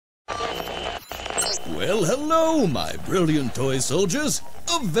Well, hello, my brilliant toy soldiers.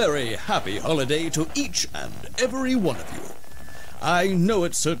 A very happy holiday to each and every one of you. I know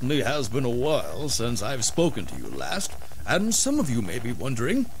it certainly has been a while since I've spoken to you last, and some of you may be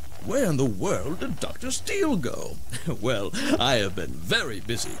wondering, where in the world did Dr. Steele go? Well, I have been very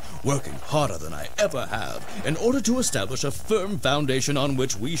busy, working harder than I ever have, in order to establish a firm foundation on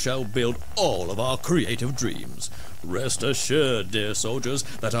which we shall build all of our creative dreams. Rest assured, dear soldiers,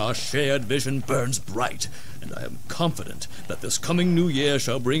 that our shared vision burns bright, and I am confident that this coming new year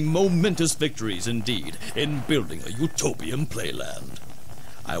shall bring momentous victories indeed in building a Utopian Playland.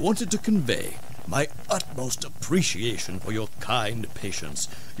 I wanted to convey my utmost appreciation for your kind patience,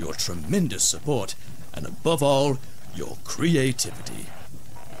 your tremendous support, and above all, your creativity.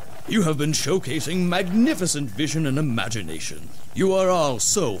 You have been showcasing magnificent vision and imagination. You are all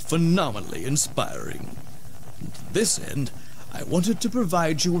so phenomenally inspiring. And to this end, I wanted to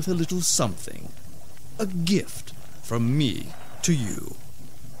provide you with a little something. A gift from me to you.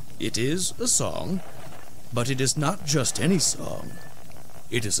 It is a song, but it is not just any song.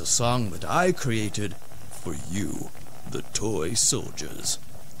 It is a song that I created for you, the toy soldiers.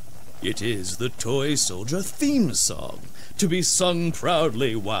 It is the Toy Soldier theme song, to be sung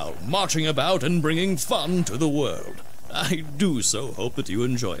proudly while marching about and bringing fun to the world. I do so hope that you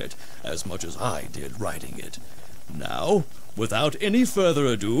enjoy it as much as I did writing it. Now, without any further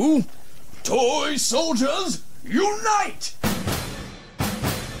ado, Toy Soldiers, unite!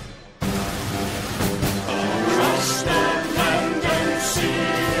 Across the land and sea,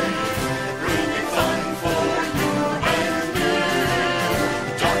 bringing fun for you and me.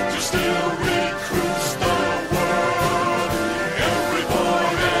 Dr. Steele recruits the world, every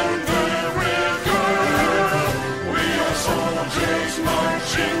boy and every girl. We are soldiers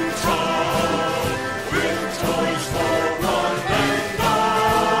marching tall, with toys for one and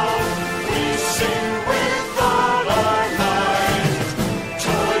all. We sing with all our might,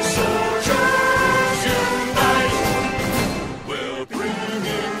 toy soldiers unite. We're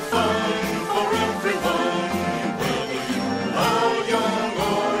bringing fun for everyone, whether you are young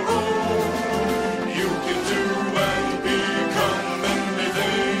or old. You can do and become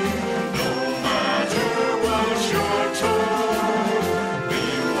anything, no matter what you're told. We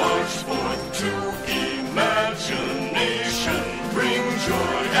march forth to imagination, bring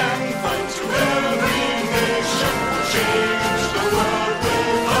joy and fun to every nation. Change the world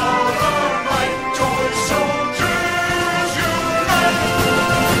with all our might, toy soldiers unite.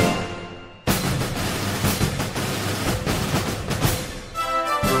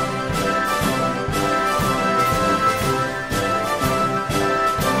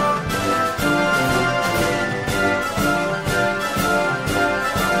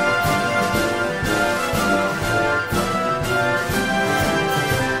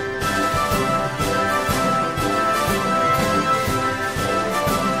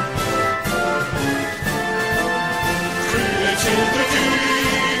 Creativity